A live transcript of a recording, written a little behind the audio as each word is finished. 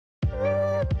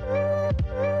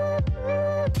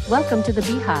Welcome to the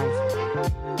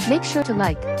Beehive. Make sure to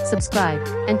like, subscribe,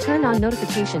 and turn on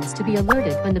notifications to be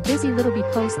alerted when the Busy Little Bee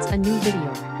posts a new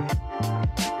video.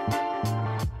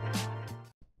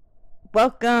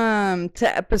 Welcome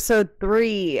to episode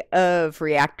 3 of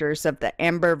Reactors of the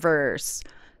Amberverse.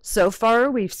 So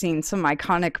far, we've seen some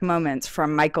iconic moments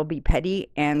from Michael B. Petty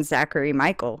and Zachary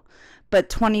Michael, but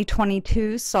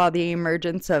 2022 saw the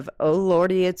emergence of Oh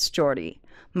Lordy It's Jordy,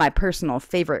 my personal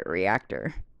favorite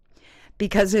reactor.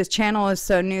 Because his channel is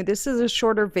so new, this is a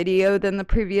shorter video than the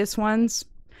previous ones.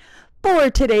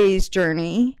 For today's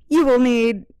journey, you will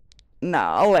need... No,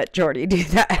 I'll let Jordy do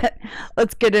that.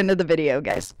 Let's get into the video,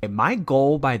 guys. My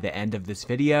goal by the end of this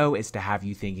video is to have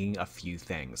you thinking a few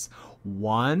things.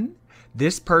 1,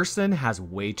 this person has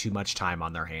way too much time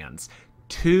on their hands.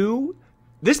 2,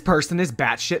 this person is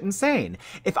batshit insane.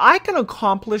 If I can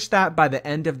accomplish that by the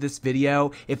end of this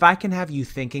video, if I can have you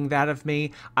thinking that of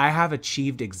me, I have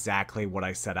achieved exactly what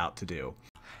I set out to do.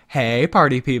 Hey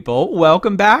party people,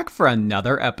 welcome back for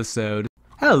another episode.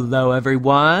 Hello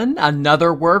everyone,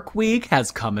 another work week has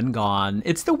come and gone.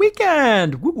 It's the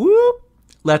weekend, whoop whoop.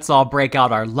 Let's all break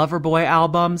out our Loverboy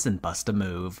albums and bust a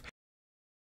move.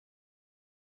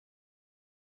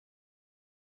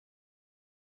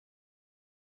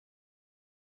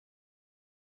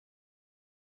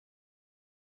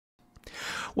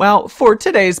 Well, for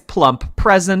today's plump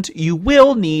present, you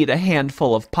will need a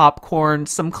handful of popcorn,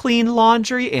 some clean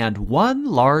laundry, and 1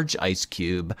 large ice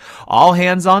cube. All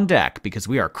hands on deck, because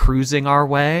we are cruising our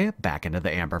way back into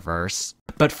the Amberverse.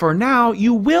 But for now,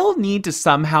 you will need to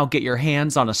somehow get your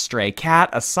hands on a stray cat,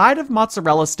 a side of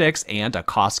mozzarella sticks, and a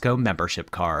Costco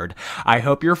membership card. I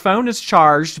hope your phone is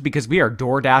charged, because we are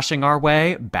door-dashing our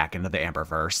way back into the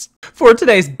Amberverse. For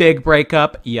today's big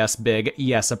breakup, yes big,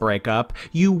 yes a breakup,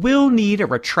 you will need a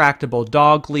retractable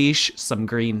dog leash, some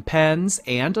green pens,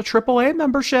 and a AAA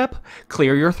membership.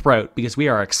 Clear your throat, because we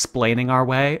are explaining our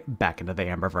way back into the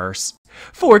Amberverse.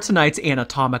 For tonight's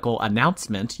anatomical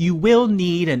announcement, you will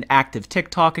need an active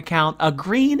TikTok account, a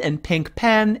green and pink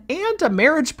pen, and a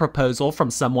marriage proposal from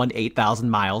someone 8,000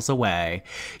 miles away.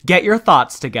 Get your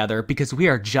thoughts together, because we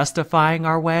are justifying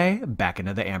our way back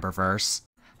into the Amberverse.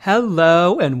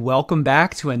 Hello, and welcome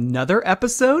back to another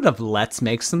episode of Let's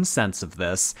Make Some Sense of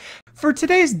This. For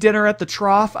today's dinner at the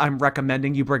trough, I'm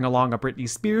recommending you bring along a Britney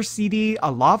Spears CD,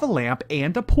 a lava lamp,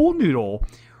 and a pool noodle.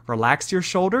 Relax your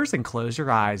shoulders and close your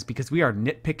eyes, because we are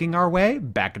nitpicking our way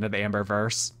back into the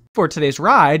Amberverse. For today's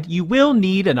ride, you will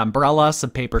need an umbrella, some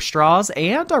paper straws,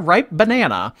 and a ripe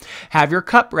banana. Have your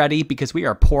cup ready, because we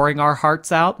are pouring our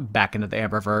hearts out back into the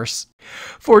Amberverse.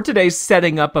 For today's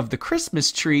setting up of the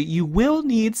Christmas tree, you will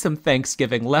need some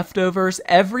Thanksgiving leftovers,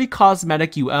 every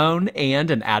cosmetic you own,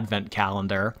 and an advent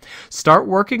calendar. Start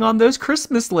working on those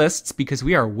Christmas lists, because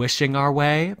we are wishing our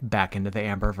way back into the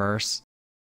Amberverse.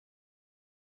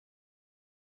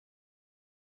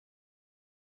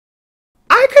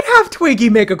 I could have Twiggy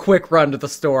make a quick run to the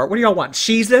store. What do y'all want?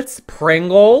 Cheez-Its?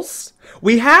 Pringles?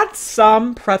 We had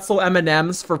some pretzel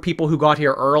M&Ms for people who got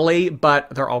here early, but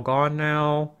they're all gone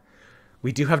now.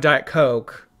 We do have Diet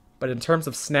Coke, but in terms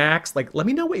of snacks, like, let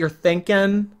me know what you're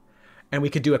thinking, and we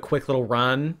could do a quick little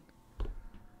run.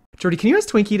 Jordy, can you ask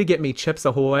Twinkie to get me Chips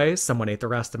Ahoy? Someone ate the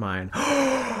rest of mine.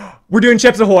 We're doing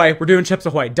Chips Ahoy. We're doing Chips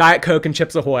Ahoy. Diet Coke and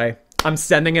Chips Ahoy. I'm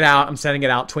sending it out. I'm sending it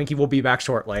out. Twinkie will be back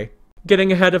shortly.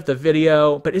 Getting ahead of the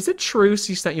video, but is it true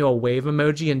she sent you a wave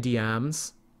emoji in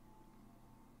DMs?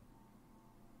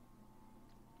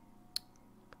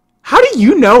 How do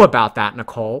you know about that,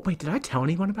 Nicole? Wait, did I tell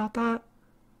anyone about that?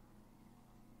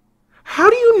 How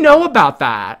do you know about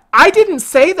that? I didn't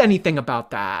say anything about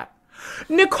that.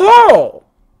 Nicole!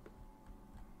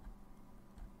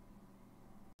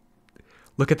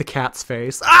 Look at the cat's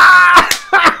face. Ah!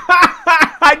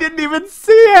 I didn't even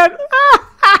see it.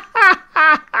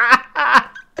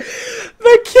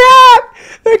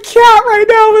 The cat right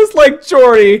now is like,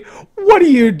 Jordy, what are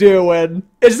you doing?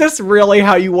 Is this really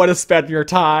how you want to spend your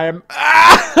time?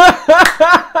 I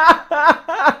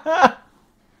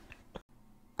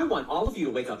want all of you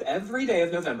to wake up every day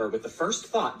of November with the first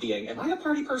thought being, am I a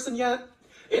party person yet?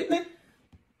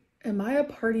 Am I a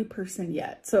party person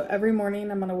yet? So every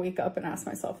morning I'm gonna wake up and ask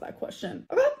myself that question.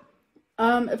 Okay.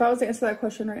 If I was to answer that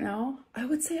question right now, I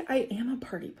would say I am a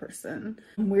party person.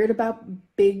 I'm weird about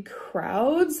big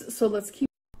crowds, so let's keep...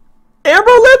 Amber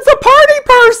Lynn's a party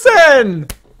person!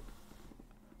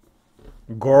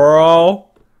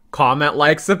 Girl, comment,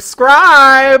 like,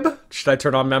 subscribe! Should I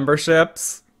turn on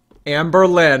memberships? Amber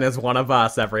Lynn is one of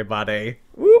us, everybody.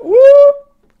 Whoop whoop!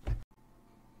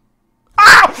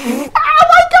 Ah! Oh my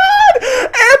god!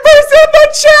 Amber's in the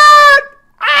chat!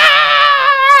 Ah!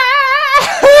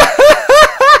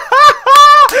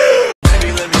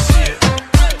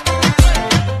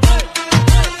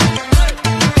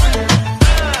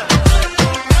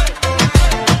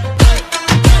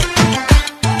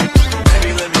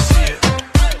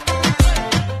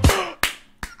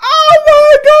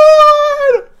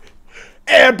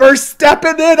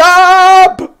 stepping it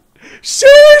up!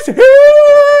 She's here!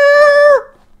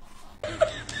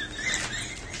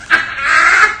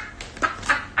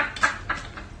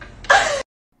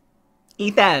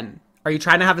 Ethan, are you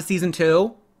trying to have a season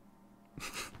 2?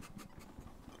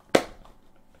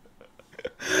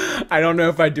 I don't know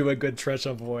if I do a good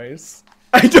Trisha voice.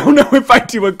 I don't know if I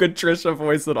do a good Trisha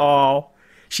voice at all.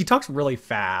 She talks really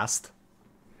fast.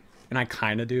 And I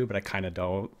kind of do, but I kind of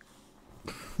don't.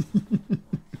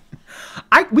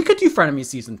 We could do Frenemy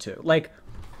season 2. Like,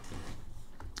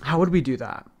 how would we do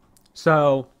that?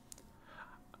 So,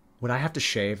 would I have to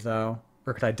shave, though?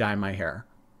 Or could I dye my hair?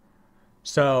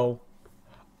 So,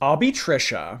 I'll be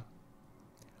Trisha.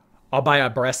 I'll buy a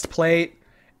breastplate.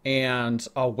 And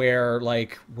I'll wear,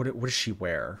 like, what does she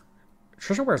wear?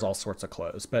 Trisha wears all sorts of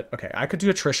clothes. But, okay, I could do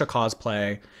a Trisha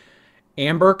cosplay.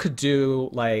 Amber could do,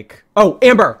 like... Oh,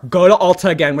 Amber! Go to Ulta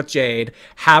again with Jade.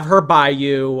 Have her buy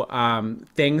you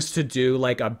things to do,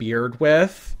 like, a beard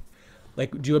with.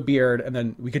 Like, do a beard, and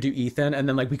then we could do Ethan. And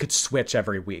then, like, we could switch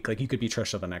every week. Like, you could be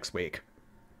Trisha the next week.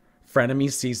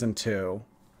 Frenemy Season 2.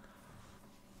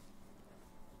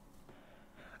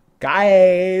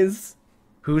 Guys!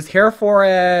 Who's here for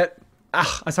it?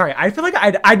 Ugh, I'm sorry. I feel like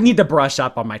I'd need to brush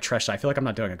up on my Trisha. I feel like I'm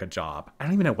not doing a good job. I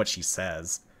don't even know what she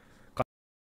says.